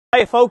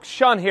Hi folks,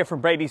 Sean here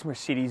from Brady's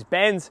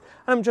Mercedes-Benz,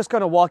 and I'm just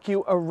going to walk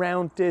you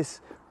around this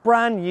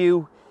brand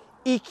new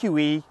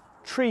EQE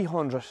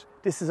 300.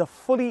 This is a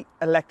fully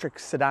electric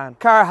sedan. The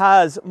car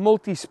has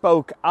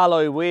multi-spoke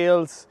alloy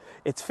wheels,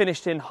 it's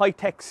finished in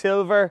high-tech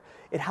silver,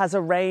 it has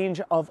a range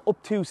of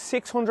up to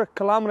 600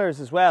 kilometers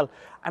as well,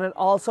 and it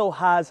also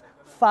has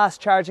fast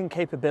charging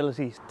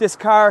capabilities. This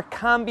car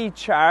can be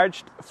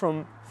charged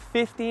from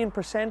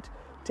 15%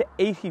 to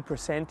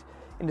 80%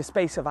 in the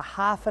space of a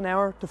half an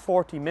hour to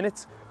 40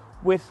 minutes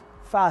with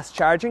fast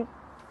charging.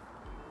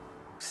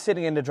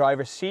 Sitting in the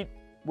driver's seat,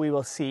 we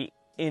will see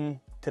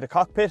into the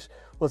cockpit.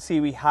 We'll see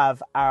we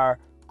have our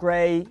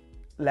grey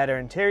leather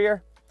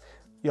interior.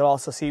 You'll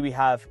also see we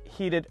have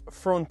heated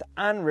front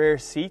and rear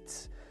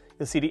seats.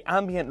 You'll see the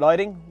ambient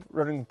lighting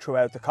running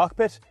throughout the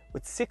cockpit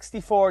with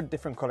 64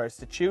 different colours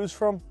to choose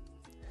from.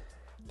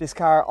 This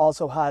car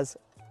also has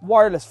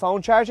wireless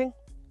phone charging.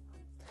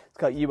 It's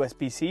got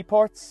USB-C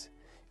ports.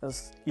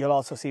 You'll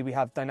also see we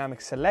have dynamic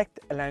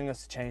select, allowing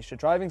us to change the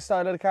driving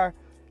style of the car.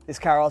 This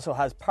car also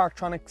has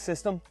Parktronic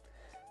system,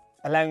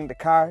 allowing the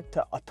car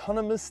to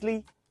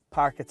autonomously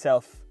park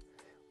itself.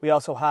 We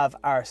also have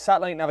our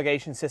satellite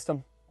navigation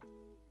system.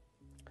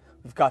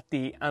 We've got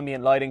the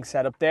ambient lighting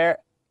set up there.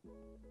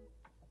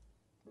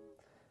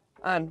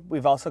 And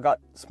we've also got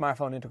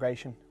smartphone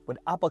integration with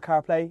Apple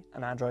CarPlay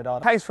and Android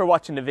Auto. Thanks for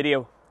watching the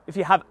video. If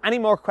you have any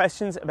more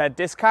questions about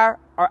this car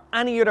or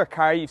any other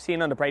car you've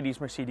seen on the Brady's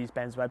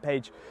Mercedes-Benz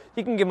webpage,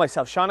 you can give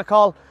myself Sean a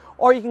call,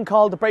 or you can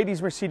call the Brady's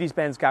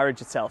Mercedes-Benz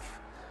garage itself.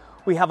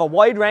 We have a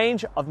wide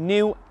range of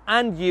new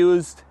and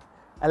used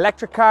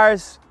electric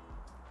cars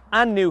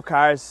and new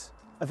cars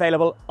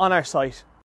available on our site.